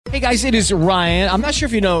Hey guys, it is Ryan. I'm not sure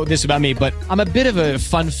if you know this about me, but I'm a bit of a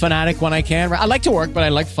fun fanatic when I can. I like to work, but I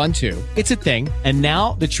like fun too. It's a thing. And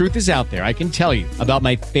now the truth is out there. I can tell you about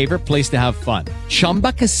my favorite place to have fun.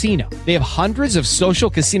 Chumba Casino. They have hundreds of social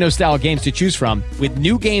casino style games to choose from with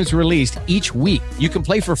new games released each week. You can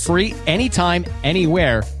play for free anytime,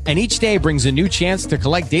 anywhere. And each day brings a new chance to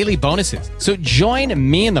collect daily bonuses. So join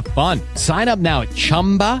me in the fun. Sign up now at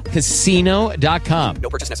ChumbaCasino.com. No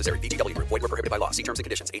purchase necessary. VGW Group. Void where prohibited by law. See terms and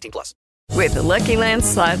conditions. 18 plus. With the Lucky Land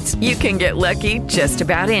Slots, you can get lucky just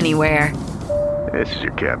about anywhere. This is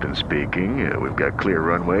your captain speaking. We've got clear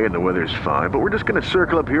runway and the weather's fine, but we're just going to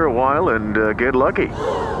circle up here a while and get lucky.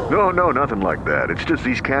 No, nothing like that. It's just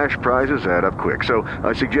these cash prizes add up quick. So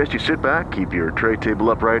I suggest you sit back, keep your tray table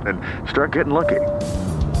upright, and start getting lucky.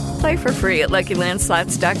 Play for free at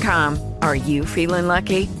LuckyLandSlots.com. Are you feeling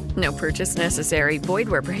lucky? No purchase necessary. Void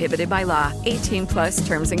where prohibited by law. 18 plus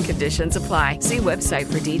terms and conditions apply. See website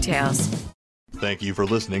for details. Thank you for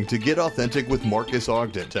listening to Get Authentic with Marques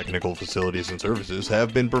Ogden. Technical facilities and services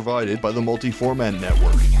have been provided by the Multi-Format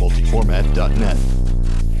Network, multiformat.net.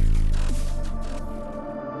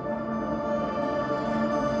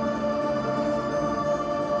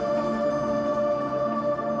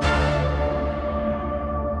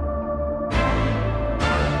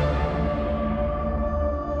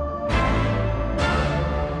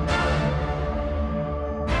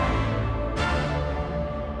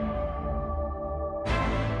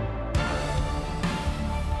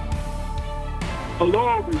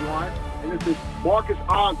 Hello, everyone, and this is Marques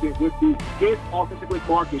Ogden with the Get Authentic with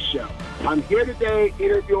Marques show. I'm here today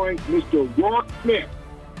interviewing Mr. Rourke Smith.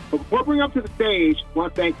 But before I bring him up to the stage, I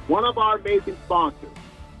want to thank one of our amazing sponsors,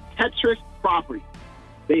 Tetris Property.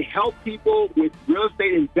 They help people with real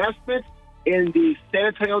estate investments in the San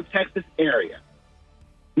Antonio, Texas area.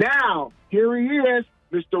 Now, here he is,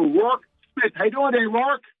 Mr. Rourke Smith. How you doing today,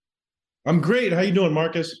 Rourke? I'm great. How you doing,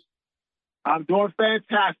 Marques? I'm doing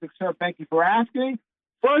fantastic, sir. Thank you for asking.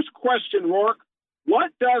 First question, Rourke.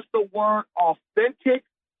 What does the word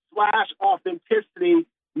authentic/authenticity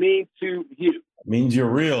mean to you? It means you're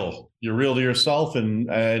real. You're real to yourself and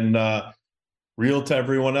real to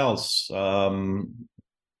everyone else.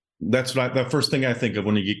 That's the first thing I think of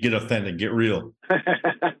when you get authentic, get real.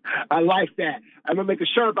 I like that. I'm going to make a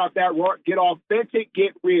shirt about that, Rourke. Get authentic,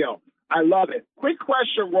 get real. I love it. Quick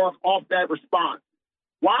question, Rourke, off that response.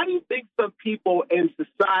 Why do you think some people in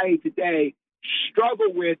society today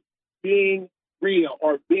struggle with being real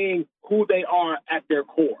or being who they are at their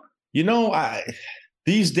core? You know,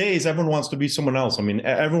 these days, everyone wants to be someone else. I mean,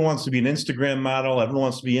 everyone wants to be an Instagram model. Everyone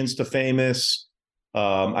wants to be Insta famous.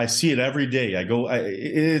 I see it every day.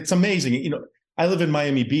 It's amazing. You know, I live in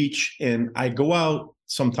Miami Beach, and I go out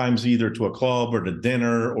sometimes either to a club or to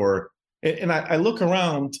dinner, and I look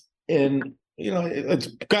around, and you know, it's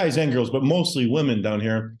guys and girls, but mostly women down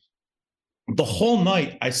here. The whole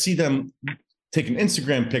night, I see them taking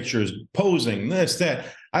Instagram pictures, posing, this, that.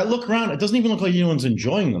 I look around, it doesn't even look like anyone's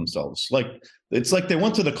enjoying themselves. Like, it's like they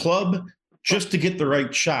went to the club just to get the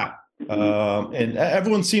right shot. And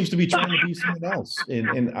everyone seems to be trying to be someone else.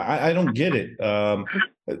 And I don't get it.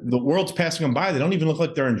 The world's passing them by. They don't even look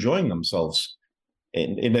like they're enjoying themselves.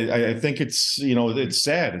 And I think it's, you know, it's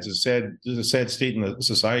sad. It's a sad state in the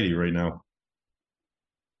society right now.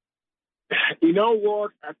 You know,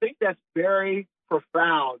 Rourke, I think that's very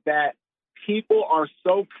profound that people are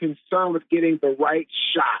so concerned with getting the right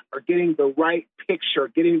shot or getting the right picture,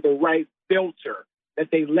 getting the right filter, that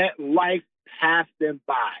they let life pass them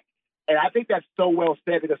by. And I think that's so well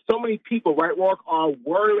said, because so many people, right, Rourke, are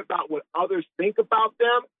worried about what others think about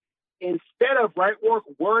them instead of, right, Rourke,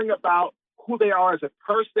 worrying about who they are as a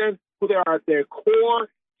person, who they are at their core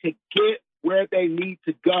to get where they need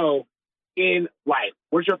to go in life.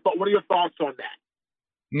 What are your thoughts on that?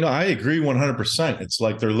 No, I agree 100%. It's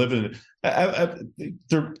like they're living,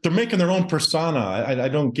 they're making their own persona. I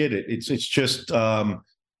don't get it. It's just, like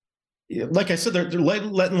I said, they're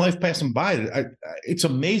letting life pass them by. It's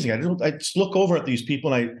amazing. I just look over at these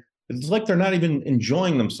people, and it's like they're not even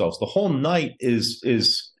enjoying themselves. The whole night is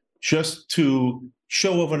just to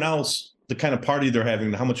show everyone else the kind of party they're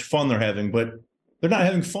having, how much fun they're having, but they're not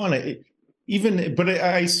having fun. I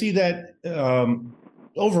see that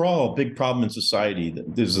overall a big problem in society.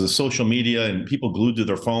 There's the social media and people glued to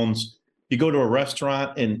their phones. You go to a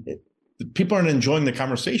restaurant and people aren't enjoying the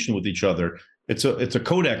conversation with each other. It's a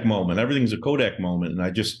Kodak moment. Everything's a Kodak moment, and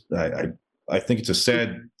I think it's a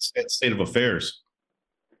sad state of affairs.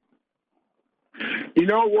 You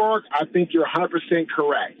know, Rourke, I think you're 100%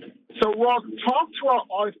 correct. So, Rourke, talk to our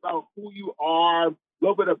audience about who you are, a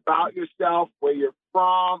little bit about yourself, where you're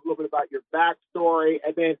from, a little bit about your backstory,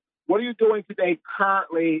 and then What are you doing today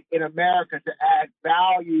currently in America to add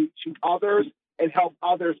value to others and help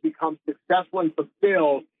others become successful and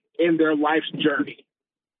fulfilled in their life's journey?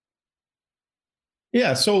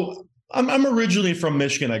 Yeah, so I'm originally from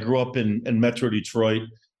Michigan. I grew up in Metro Detroit.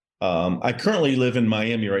 I currently live in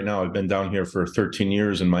Miami right now. I've been down here for 13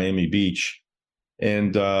 years in Miami Beach.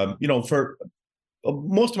 And, for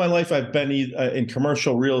most of my life, I've been in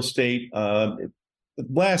commercial real estate.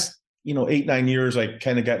 Last, 8-9 years, I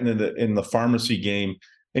kind of got in the pharmacy game.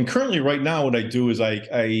 And currently right now, what I do is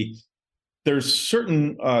there's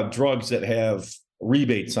certain drugs that have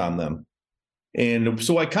rebates on them. And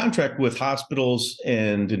so I contract with hospitals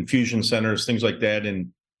and infusion centers, things like that.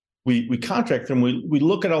 And we contract them. We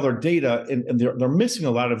look at all their data, and they're missing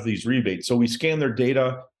a lot of these rebates. So we scan their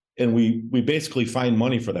data, and we basically find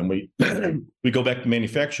money for them. We we go back to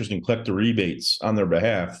manufacturers and collect the rebates on their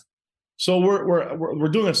behalf. So we're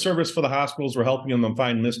doing a service for the hospitals. We're helping them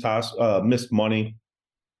find missed money.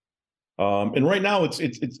 And right now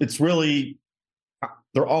it's really,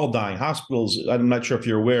 they're all dying. Hospitals, I'm not sure if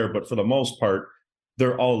you're aware, but for the most part,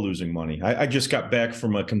 they're all losing money. I just got back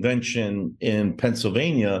from a convention in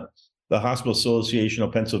Pennsylvania. The Hospital Association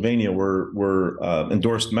of Pennsylvania were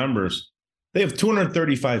endorsed members. They have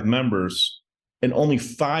 235 members, and only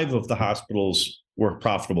 5 of the hospitals were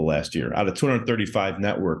profitable last year out of 235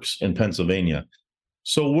 networks in Pennsylvania.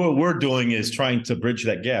 So what we're doing is trying to bridge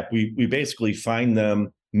that gap. We basically find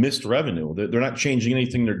them missed revenue. They're not changing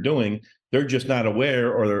anything they're doing. They're just not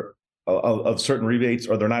aware of certain rebates,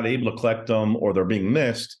 or they're not able to collect them, or they're being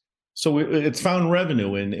missed. So it's found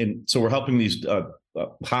revenue. And so we're helping these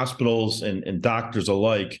hospitals and doctors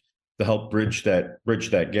alike to help bridge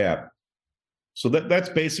that gap. So that's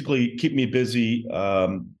basically keep me busy.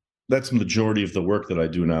 That's the majority of the work that I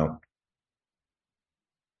do now.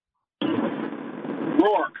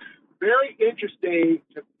 Rourke, very interesting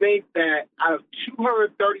to think that out of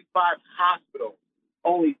 235 hospitals,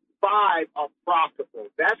 only 5 are profitable.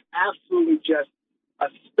 That's absolutely just a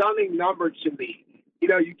stunning number to me.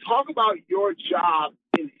 You talk about your job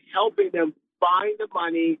in helping them find the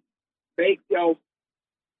money, make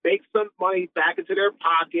some money back into their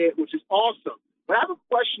pocket, which is awesome. But I have a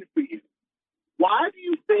question for you. Why do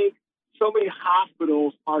you think so many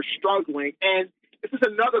hospitals are struggling? And this is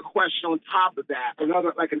another question on top of that,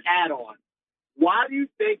 like an add-on. Why do you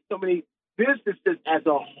think so many businesses as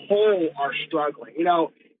a whole are struggling?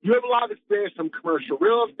 You have a lot of experience from commercial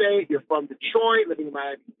real estate. You're from Detroit, living in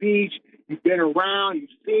Miami Beach. You've been around. You've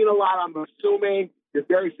seen a lot, I'm assuming. You're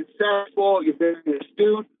very successful. You're very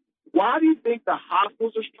astute. Why do you think the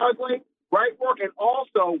hospitals are struggling, right, Rourke? And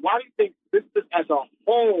also, why do you think businesses as a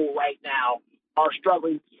whole right now are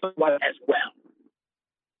struggling somewhat as well?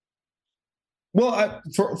 Well,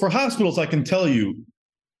 for hospitals, I can tell you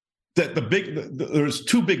that there's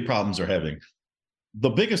 2 big problems they're having. The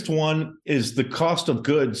biggest one is the cost of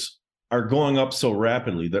goods are going up so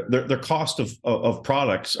rapidly. Their cost of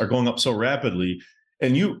products are going up so rapidly,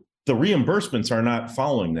 and the reimbursements are not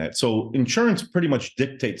following that. So insurance pretty much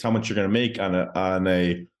dictates how much you're going to make on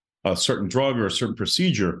a certain drug or a certain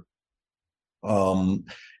procedure. And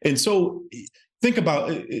so think about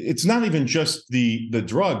it's not even just the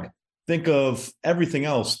drug. Think of everything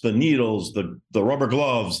else: the needles, the rubber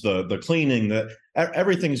gloves, the cleaning.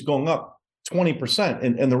 Everything's going up 20%,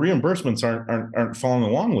 and the reimbursements aren't following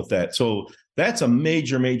along with that. So that's a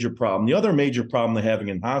major problem. The other major problem they're having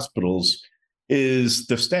in hospitals is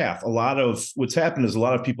the staff. A lot of what's happened is a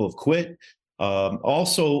lot of people have quit.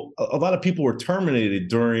 Also, a lot of people were terminated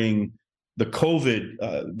during the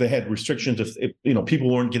COVID. They had restrictions if people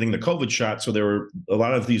weren't getting the COVID shot, so a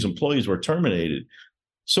lot of these employees were terminated.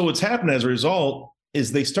 So what's happened as a result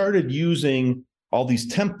is they started using all these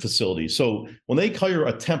temp facilities. So when they hire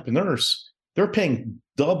a temp nurse, they're paying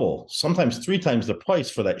double, sometimes 3 times the price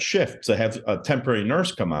for that shift to have a temporary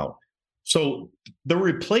nurse come out. So they're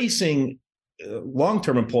replacing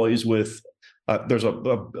long-term employees with there's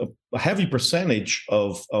a heavy percentage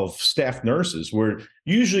of staff nurses, where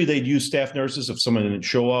usually they'd use staff nurses if someone didn't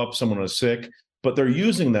show up, someone was sick, but they're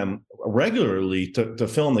using them regularly to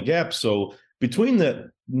fill in the gaps. So between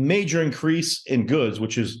the major increase in goods,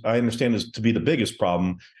 which I understand is to be the biggest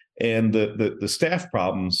problem, and the staff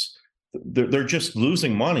problems, they're just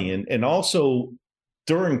losing money. And also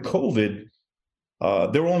during COVID,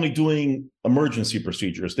 they were only doing emergency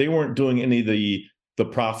procedures. They weren't doing any of the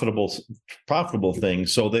profitable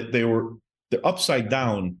things. So that they're upside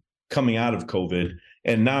down coming out of COVID.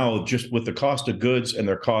 And now just with the cost of goods and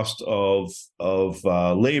their cost of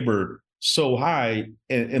labor so high,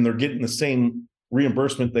 and they're getting the same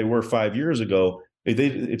reimbursement they were 5 years ago,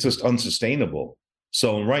 it's just unsustainable.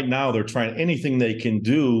 So right now they're trying anything they can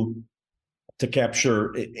do to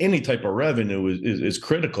capture any type of revenue is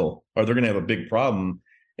critical, or they're going to have a big problem.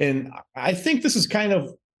 And I think this is kind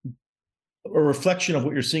of a reflection of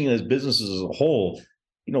what you're seeing as businesses as a whole.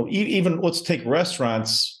 Even let's take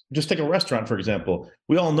restaurants. Just take a restaurant, for example.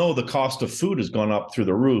 We all know the cost of food has gone up through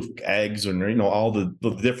the roof. Eggs and all the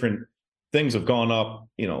different things have gone up,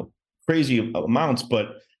 crazy amounts.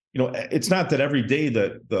 But it's not that every day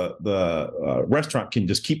that the restaurant can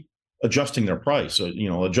just keep adjusting their price. So,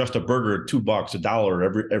 adjust a burger at $2,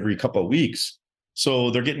 $1 every couple of weeks. So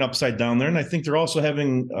they're getting upside down there, and I think they're also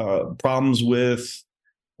having problems with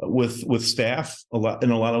staff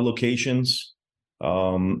in a lot of locations,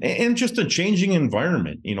 and just a changing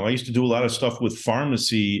environment. I used to do a lot of stuff with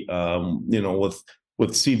pharmacy,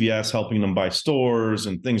 with CVS helping them buy stores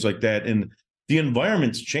and things like that, and the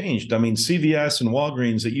environment's changed. I mean, CVS and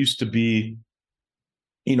Walgreens, it used to be,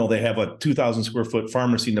 they have a 2,000 square foot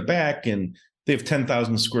pharmacy in the back, and they have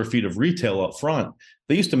 10,000 square feet of retail up front.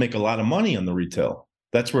 They used to make a lot of money on the retail.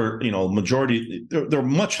 That's where, majority, they're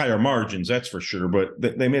much higher margins, that's for sure. But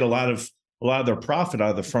they made a lot of their profit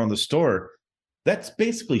out of the front of the store. That's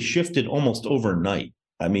basically shifted almost overnight.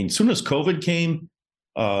 I mean, as soon as COVID came,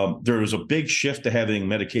 there was a big shift to having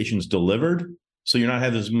medications delivered. So you're not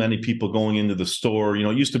having as many people going into the store.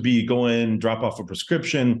 It used to be you go in, drop off a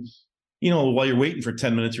prescription. While you're waiting for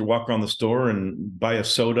 10 minutes, you walk around the store and buy a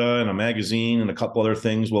soda and a magazine and a couple other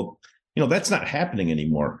things. Well, that's not happening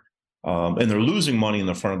anymore. And they're losing money in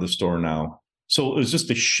the front of the store now. So it was just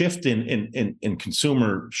a shift in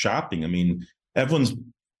consumer shopping. I mean, the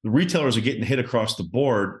retailers are getting hit across the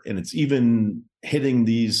board, and it's even hitting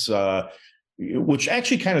these, which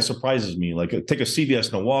actually kind of surprises me. Like, take a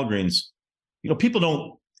CVS and a Walgreens.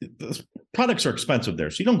 The products are expensive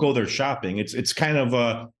there, so you don't go there shopping. It's kind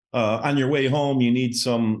of on your way home, you need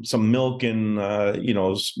some milk and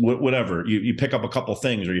whatever. You pick up a couple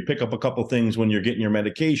things, or you pick up a couple things when you're getting your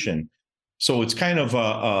medication. So it's kind of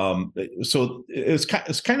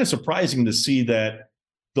it's kind of surprising to see that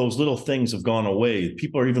those little things have gone away.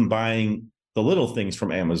 People are even buying the little things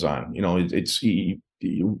from Amazon.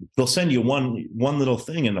 They'll send you one little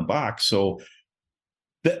thing in a box. So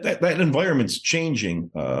that environment's changing.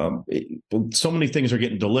 So many things are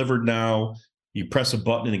getting delivered now. You press a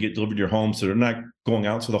button and they get delivered to your home, so they're not going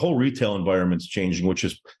out. So the whole retail environment's changing, which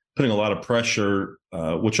is putting a lot of pressure,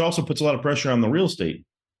 which also puts a lot of pressure on the real estate.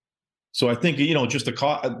 So I think, just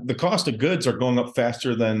the cost of goods are going up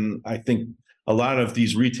faster than I think a lot of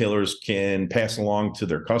these retailers can pass along to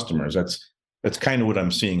their customers. That's kind of what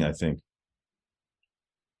I'm seeing, I think.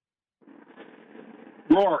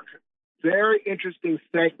 Rourke, very interesting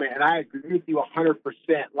segment, and I agree with you 100%.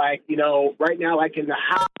 Like, right now, like in the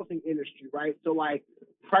housing industry, right? So, like,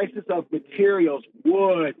 prices of materials,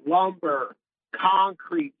 wood, lumber,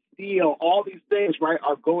 concrete, steel, all these things, right,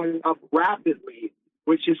 are going up rapidly,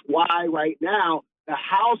 which is why right now the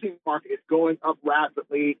housing market is going up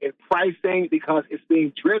rapidly in pricing, because it's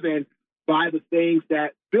being driven by the things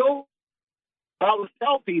that build. I always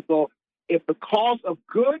tell people, if the cost of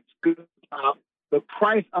goods goes up, the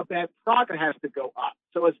price of that product has to go up.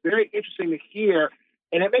 So it's very interesting to hear.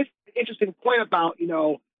 And it makes an interesting point about,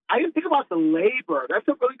 I didn't think about the labor. That's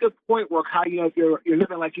a really good point, Rourke, how, if you're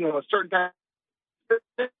living like, a certain time,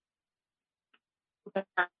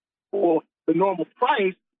 or the normal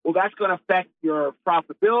price, well, that's going to affect your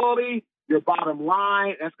profitability, your bottom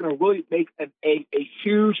line. That's going to really make a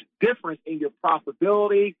huge difference in your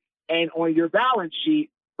profitability and on your balance sheet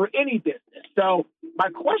for any business. So my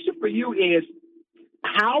question for you is,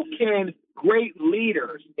 how can great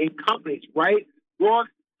leaders in companies, right, Rourke,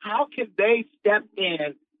 how can they step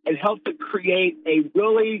in and help to create a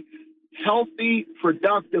really healthy,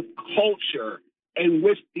 productive culture in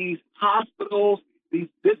which these hospitals, these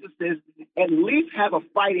businesses, at least have a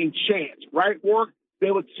fighting chance, right, Rourke? Be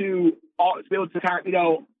able to kind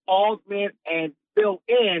of, augment and fill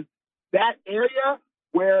in that area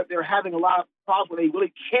where they're having a lot of problems where they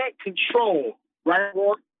really can't control, right,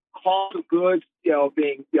 Rourke? Cost of goods,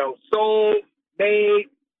 being, sold, made,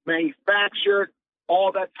 manufactured,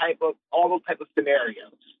 all those type of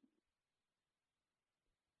scenarios.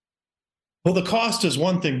 Well, the cost is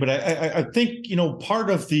one thing, but I think, part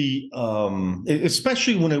of the,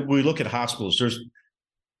 especially when we look at hospitals, there's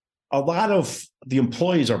a lot of the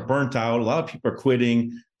employees are burnt out. A lot of people are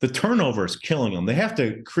quitting. The turnover is killing them. They have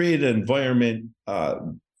to create an environment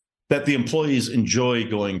that the employees enjoy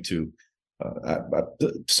going to.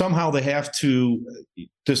 Somehow they have to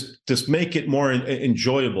just make it more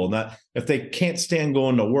enjoyable. Not if they can't stand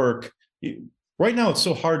going to work. Right now, it's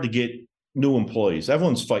so hard to get new employees.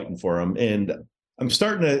 Everyone's fighting for them, and I'm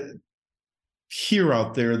starting to hear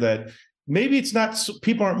out there that maybe it's not,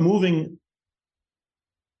 people aren't moving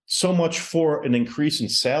so much for an increase in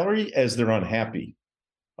salary as they're unhappy.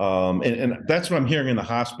 And that's what I'm hearing in the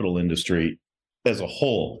hospital industry as a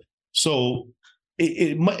whole. So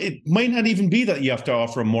it might not even be that you have to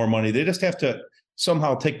offer them more money. They just have to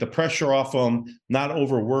somehow take the pressure off them, not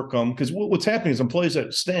overwork them. Because what's happening is employees that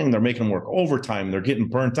are staying, they're making them work overtime. They're getting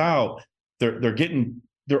burnt out.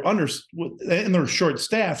 They're under, and they're short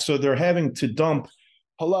staffed. So they're having to dump.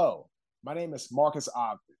 Hello, my name is Marques.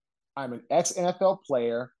 I'm an ex-NFL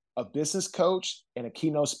player, a business coach, and a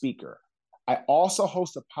keynote speaker. I also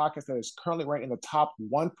host a podcast that is currently ranked in the top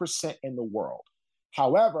 1% in the world.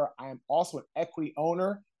 However, I am also an equity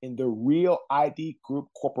owner in the Real ID Group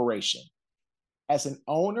Corporation. As an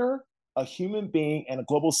owner, a human being, and a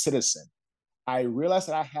global citizen, I realize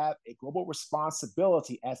that I have a global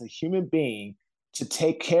responsibility as a human being to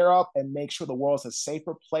take care of and make sure the world is a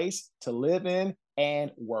safer place to live in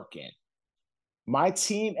and work in. My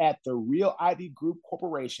team at the Real ID Group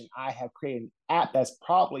Corporation, I have created an app that's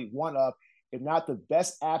probably one of, if not the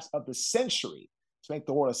best apps of the century, to make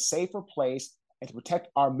the world a safer place and to protect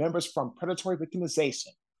our members from predatory victimization,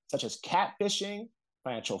 such as catfishing,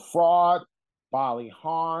 financial fraud, bodily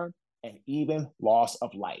harm, and even loss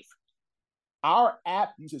of life. Our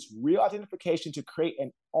app uses real identification to create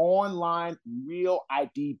an online Real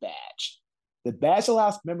ID badge. The badge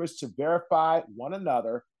allows members to verify one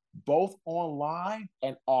another both online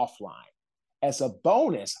and offline. As a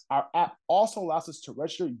bonus, our app also allows us to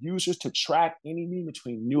register users to track any meeting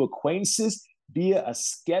between new acquaintances via a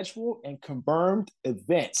scheduled and confirmed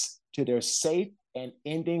events to their safe and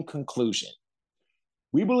ending conclusion.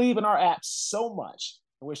 We believe in our app so much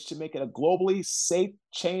and wish to make it a globally safe,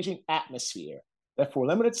 changing atmosphere that for a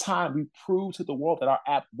limited time, we prove to the world that our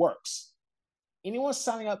app works. Anyone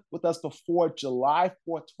signing up with us before July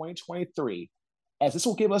 4th, 2023, as this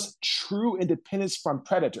will give us true independence from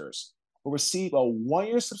predators, will receive a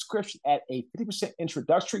 1-year subscription at a 50%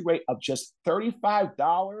 introductory rate of just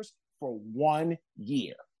 $35 for 1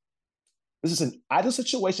 year. This is an ideal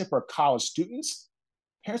situation for college students,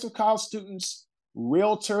 parents of college students,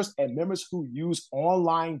 realtors, and members who use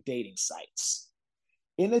online dating sites.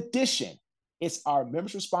 In addition, it's our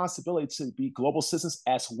members' responsibility to be global citizens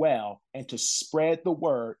as well and to spread the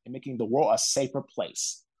word in making the world a safer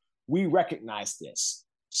place. We recognize this.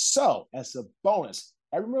 So, as a bonus,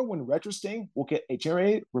 everyone when registering will get a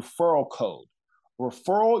generated referral code. A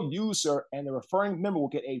referral user and the referring member will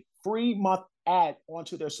get a free month add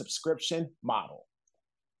onto their subscription model.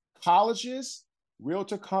 Colleges,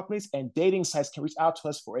 realtor companies, and dating sites can reach out to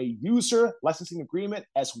us for a user licensing agreement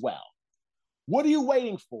as well. What are you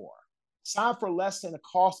waiting for? Sign for less than the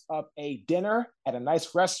cost of a dinner at a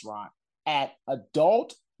nice restaurant at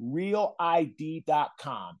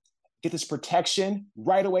adultrealid.com. Get this protection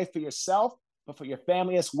right away for yourself, but for your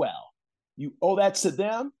family as well. You owe that to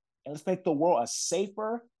them, and let's make the world a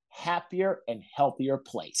safer, happier, and healthier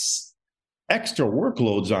place. Extra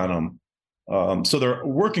workloads on them. So they're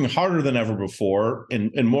working harder than ever before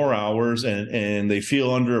and more hours, and they feel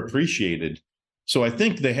underappreciated. So I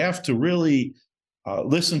think they have to really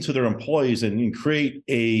listen to their employees and create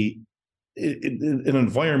an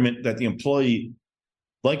environment that the employee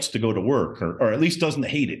likes to go to work or at least doesn't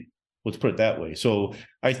hate it. Let's put it that way. So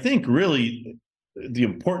I think really the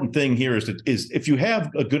important thing here is if you have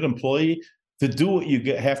a good employee, to do what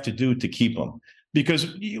you have to do to keep them.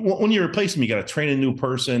 Because when you replace them, you got to train a new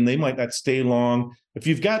person. They might not stay long. If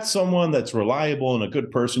you've got someone that's reliable and a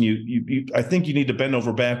good person, I think you need to bend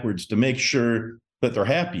over backwards to make sure that they're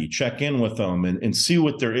happy. Check in with them and see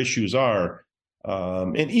what their issues are.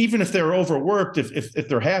 And even if they're overworked, if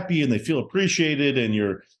they're happy and they feel appreciated and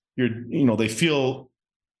they feel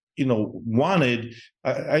wanted,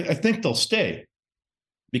 I think they'll stay,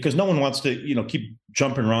 because no one wants to keep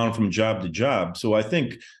jumping around from job to job. So I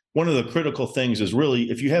think one of the critical things is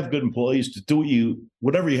really, if you have good employees, to do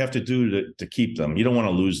whatever you have to do to keep them. You don't want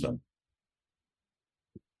to lose them.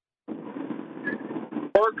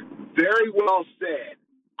 Rourke, very well said.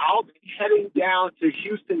 I'll be heading down to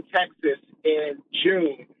Houston, Texas in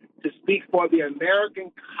June to speak for the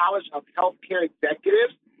American College of Healthcare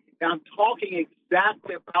Executives. And I'm talking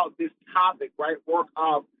exactly about this topic, right, Rourke,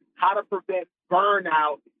 of how to prevent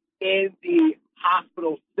burnout in the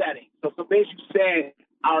hospital setting. So some things you said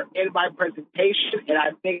are in my presentation, and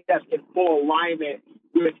I think that's in full alignment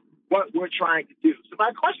with what we're trying to do. So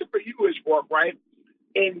my question for you is, Rourke, right,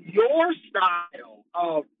 in your style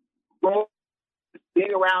of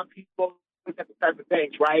being around people, type of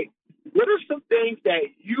things, right, what are some things that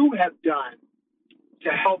you have done to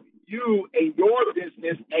help you and your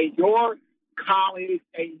business and your colleagues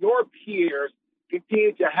and your peers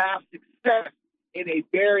continue to have success in a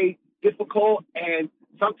very difficult and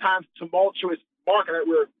sometimes tumultuous market that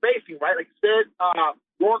we're facing, right? Like you said,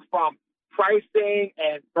 work from pricing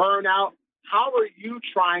and burnout. How are you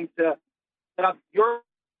trying to set up your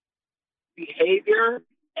behavior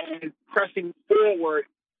and pressing forward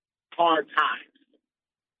hard times?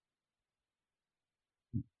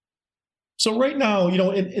 So right now,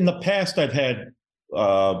 in the past, I've had,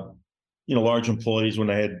 large employees when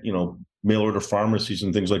I had, mail order pharmacies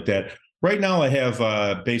and things like that. Right now, I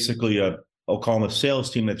have basically I'll call them a sales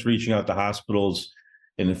team that's reaching out to hospitals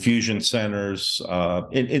and infusion centers.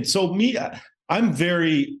 And so I'm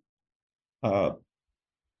very,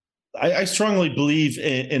 I strongly believe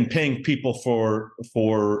in paying people for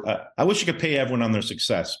I wish you could pay everyone on their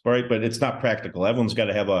success, right? But it's not practical. Everyone's got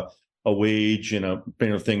to have a wage and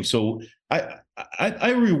a thing. So I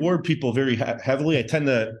reward people very heavily. I tend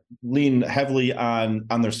to lean heavily on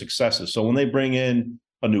their successes. So when they bring in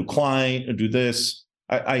a new client and do this,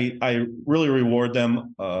 I really reward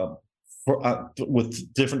them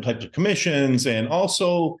with different types of commissions and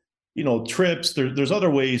also, trips. There's other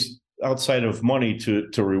ways outside of money to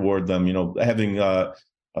reward them, having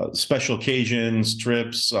special occasions,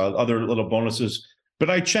 trips, other little bonuses. But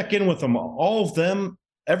I check in with them, all of them.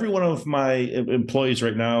 Every one of my employees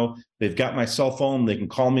right now, they've got my cell phone. They can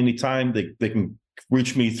call me anytime. They can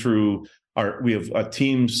reach me through we have a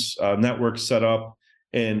Teams network set up,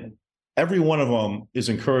 and every one of them is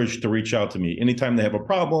encouraged to reach out to me anytime they have a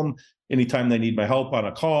problem, anytime they need my help on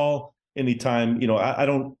a call, anytime, I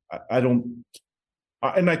don't,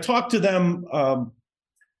 and I talk to them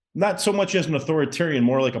not so much as an authoritarian,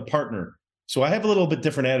 more like a partner. So I have a little bit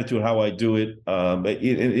different attitude how I do it.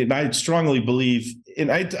 And I strongly believe,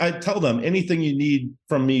 and I tell them anything you need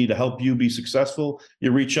from me to help you be successful,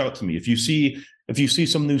 you reach out to me. If you see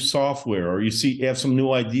some new software or you have some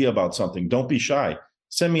new idea about something, don't be shy.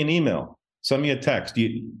 Send me an email, send me a text,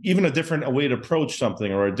 even a different way to approach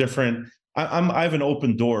something or a different, I have an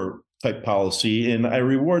open door type policy and I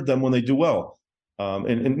reward them when they do well.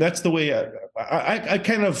 And that's the way I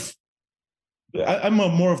kind of, I'm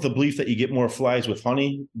more of the belief that you get more flies with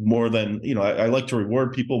honey more than, I like to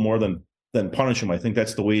reward people more than punish them. I think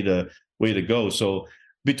that's the way to go. So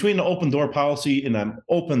between the open door policy and I'm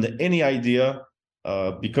open to any idea,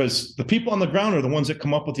 because the people on the ground are the ones that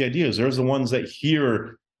come up with the ideas. They're the ones that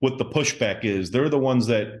hear what the pushback is. They're the ones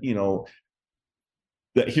that,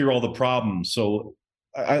 that hear all the problems. So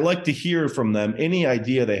I like to hear from them any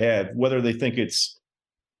idea they have, whether they think it's,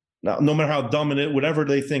 no matter how dumb it is, whatever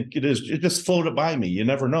they think it is, just float it by me. You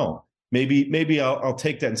never know. Maybe I'll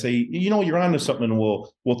take that and say, you're onto something, and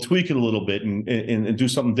we'll tweak it a little bit and do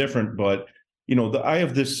something different. But I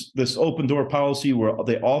have this open door policy where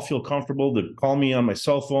they all feel comfortable to call me on my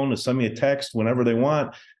cell phone, to send me a text whenever they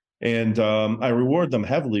want, and I reward them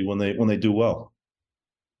heavily when they do well.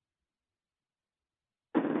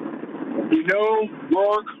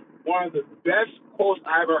 Rourke, one of the best quotes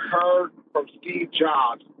I ever heard from Steve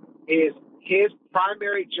Jobs is his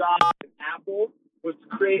primary job at Apple was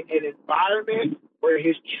to create an environment where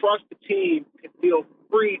his trusted team could feel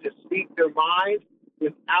free to speak their minds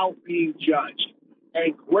without being judged.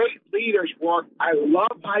 And great leaders, Rourke, I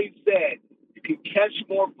love how you said you can catch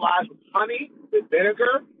more flies with honey than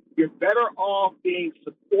vinegar. You're better off being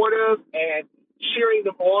supportive and cheering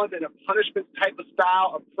them on than a punishment type of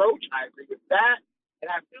style approach. I agree with that. And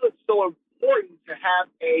I feel it's so important to have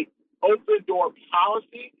a open door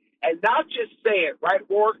policy and not just say it, right,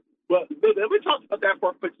 Rourke? But let me talk about that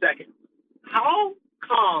for a quick second. How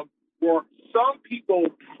come, Rourke, some people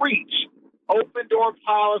preach open door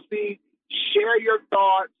policy, share your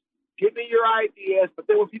thoughts, give me your ideas, but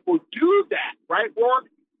then when people do that, right, Rourke,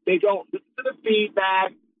 they don't listen to the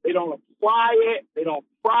feedback, they don't apply it, they don't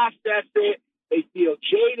process it, they feel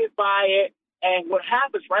jaded by it. And what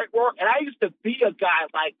happens, right, Rourke? And I used to be a guy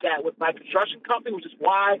like that with my construction company, which is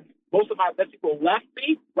why most of my best people left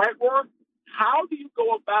me, right, Rourke? How do you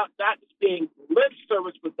go about not just being lip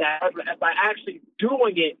service with that, but by actually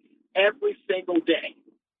doing it every single day?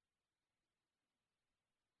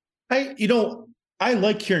 I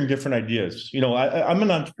like hearing different ideas. I'm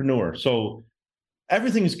an entrepreneur, so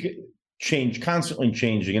everything is constantly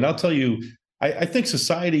changing. And I'll tell you, I think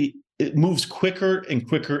society, it moves quicker and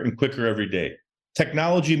quicker and quicker every day.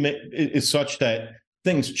 Technology is such that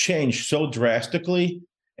things change so drastically.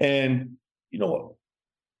 And,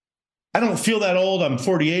 I don't feel that old. I'm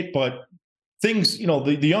 48, but things,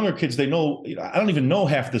 the younger kids, they know, I don't even know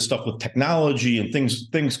half this stuff with technology and things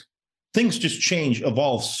just change,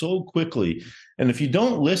 evolve so quickly. And if you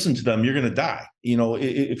don't listen to them, you're going to die.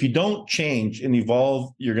 If you don't change and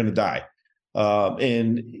evolve, you're going to die.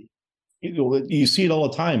 And you see it all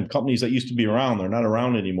the time. Companies that used to be around, they're not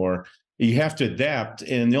around anymore. You have to adapt.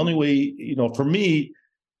 And the only way, for me,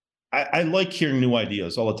 I like hearing new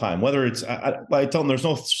ideas all the time, whether it's, I tell them there's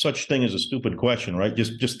no such thing as a stupid question, right?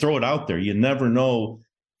 Just throw it out there. You never know.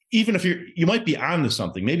 Even if you might be onto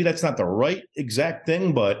something, maybe that's not the right exact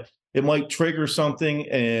thing, but it might trigger something.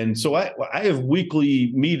 And so I have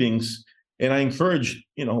weekly meetings, and I encourage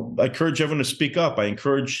everyone to speak up. I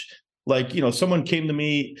encourage, someone came to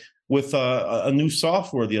me with a new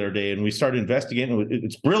software the other day, and we started investigating.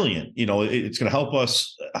 It's brilliant. It's going to help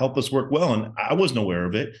us work well. And I wasn't aware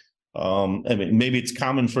of it. I mean, maybe it's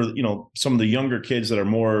common for, some of the younger kids that are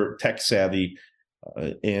more tech savvy.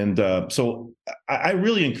 So I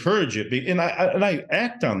really encourage it. And I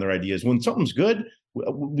act on their ideas. When something's good,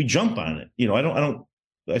 we jump on it.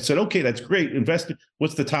 I said, okay, that's great. Invest.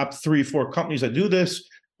 What's the top 3-4 companies that do this?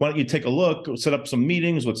 Why don't you take a look, set up some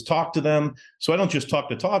meetings, let's talk to them. So I don't just talk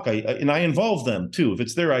the talk, I involve them too. If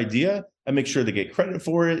it's their idea, I make sure they get credit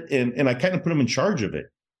for it. And I kind of put them in charge of it.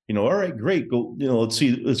 All right, great. Go, let's see,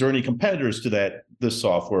 is there any competitors to this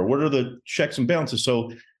software? What are the checks and balances?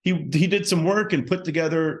 So he did some work and put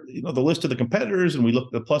together, the list of the competitors, and we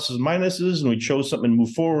looked at the pluses and minuses, and we chose something and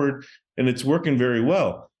move forward, and it's working very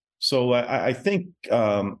well. So I think,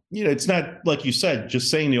 it's not, like you said, just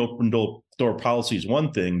saying the open door policy is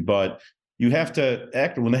one thing, but you have to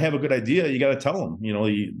act. When they have a good idea, you got to tell them,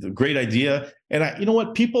 the great idea. And you know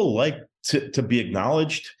what? People like to be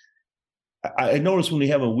acknowledged. I notice when we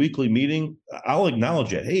have a weekly meeting, I'll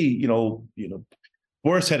acknowledge it. Hey,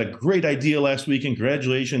 Boris had a great idea last week.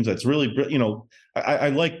 Congratulations. That's really,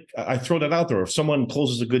 I throw that out there. If someone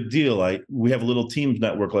closes a good deal, we have a little Teams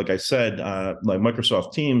network, like I said, like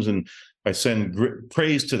Microsoft Teams, and I send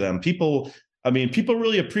praise to them. People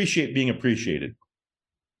really appreciate being appreciated.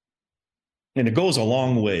 And it goes a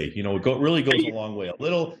long way. It really goes a long way. A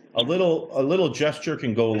little gesture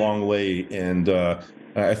can go a long way. And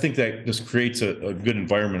I think that just creates a good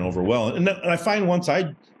environment overall. And I find once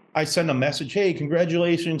I send a message, hey,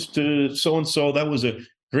 congratulations to so-and-so. That was a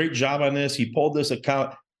great job on this. He pulled this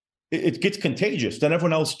account. It gets contagious. Then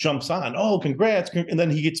everyone else jumps on. Oh, congrats. And then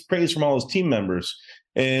he gets praise from all his team members.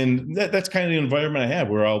 And that's kind of the environment I have.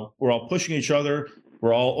 We're all pushing each other.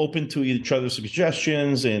 We're all open to each other's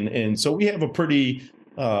suggestions. And so we have a pretty,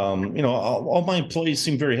 all my employees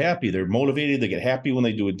seem very happy. They're motivated. They get happy when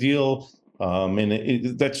they do a deal.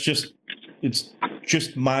 That's just, it's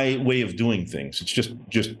just my way of doing things. It's just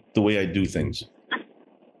the way I do things.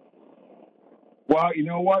 Well, you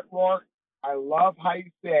know what, Rourke? I love how you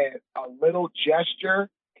said a little gesture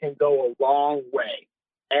can go a long way.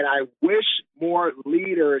 And I wish more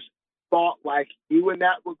leaders thought like you in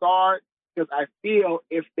that regard, because I feel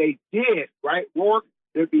if they did, right, Rourke,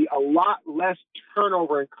 there'd be a lot less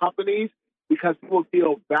turnover in companies because people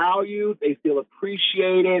feel valued, they feel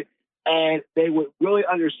appreciated, and they would really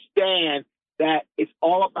understand that it's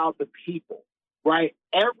all about the people, right?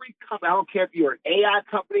 Every company, I don't care if you're an AI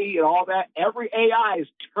company and all that, every AI is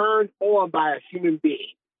turned on by a human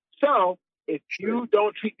being. So if you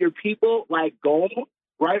don't treat your people like gold,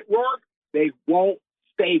 right, Rourke, they won't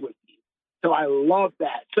stay with you. So I love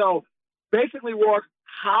that. So basically, Rourke,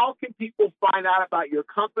 how can people find out about your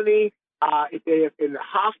company? If they're in the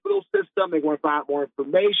hospital system, they want to find out more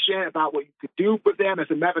information about what you could do for them.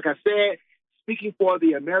 As a matter of fact, I said, speaking for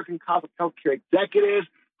the American College of Healthcare Executives,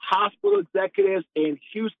 hospital executives in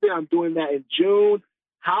Houston, I'm doing that in June.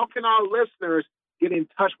 How can our listeners get in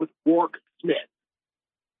touch with Rourke Smith?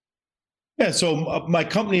 Yeah, so my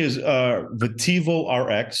company is Vativo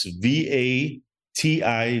RX,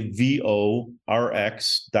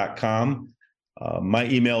 VATIVORX.com. My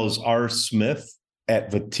email is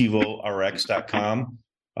rsmith@vativorx.com.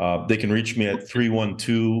 They can reach me at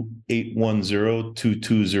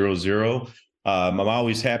 312-810-2200. I'm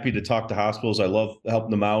always happy to talk to hospitals. I love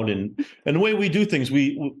helping them out. And the way we do things,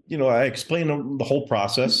 I explain the whole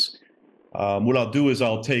process. What I'll do is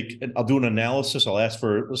I'll do an analysis. I'll ask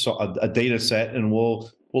for a data set, and we'll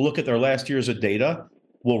look at their last years of data.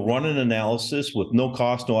 We'll run an analysis with no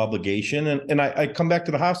cost, no obligation. And I come back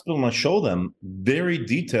to the hospital and I show them very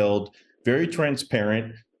detailed, very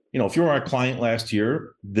transparent. If you were our client last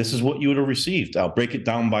year, this is what you would have received. I'll break it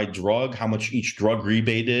down by drug, how much each drug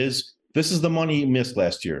rebate is. This is the money you missed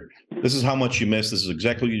last year. This is how much you missed. This is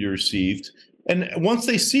exactly what you received. And once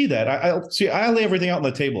they see that, I lay everything out on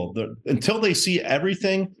the table. Until they see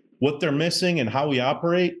everything, what they're missing and how we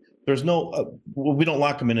operate, there's no, we don't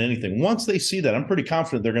lock them in anything. Once they see that, I'm pretty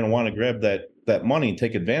confident they're going to want to grab that money and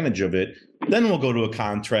take advantage of it. Then we'll go to a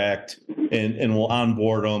contract and we'll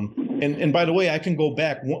onboard them. And by the way, I can go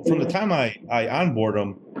back from the time I onboard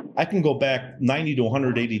them. I can go back 90 to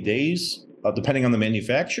 180 days, depending on the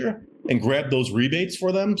manufacturer, and grab those rebates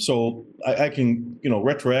for them. So I can,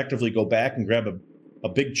 retroactively go back and grab a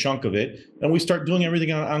big chunk of it. And we start doing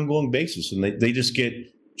everything on an ongoing basis. And they just get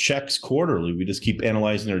checks quarterly. We just keep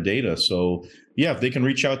analyzing their data. So yeah, if they can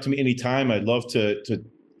reach out to me anytime, I'd love to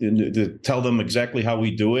tell them exactly how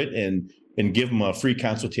we do it and give them a free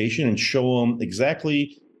consultation and show them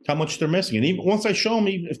exactly how much they're missing. And even once I show them,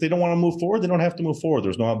 even if they don't want to move forward, they don't have to move forward.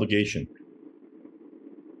 There's no obligation.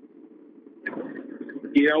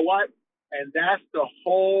 You know what? And that's the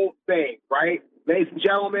whole thing, right? Ladies and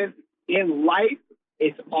gentlemen, in life,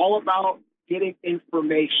 it's all about getting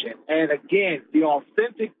information. And again, the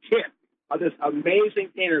authentic tip of this amazing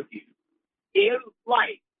interview. In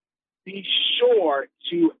life, be sure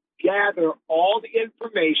to gather all the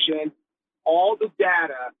information, all the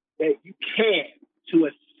data that you can to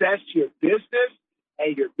assess your business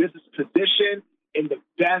and your business position in the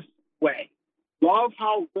best way. Love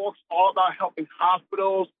how Rourke's all about helping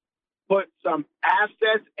hospitals put some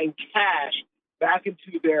assets and cash back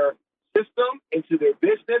into their system, into their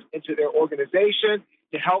business, into their organization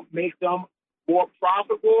to help make them more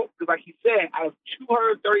profitable. Because like he said, out of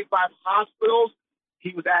 235 hospitals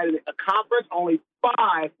he was at a conference, only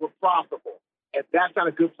 5 were profitable. And that's not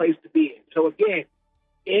a good place to be in. So again,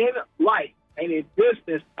 in life and in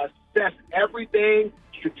business, assess everything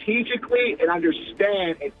strategically and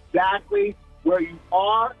understand exactly where you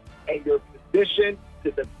are and your position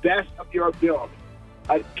to the best of your ability.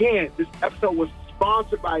 Again, this episode was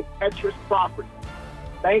sponsored by Tetris Property.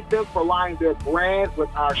 Thank them for aligning their brand with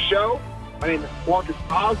our show. My name is Marques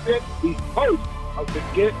Ogden, the host of the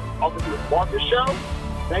Get Off with Marques show.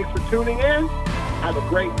 Thanks for tuning in. Have a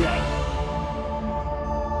great day.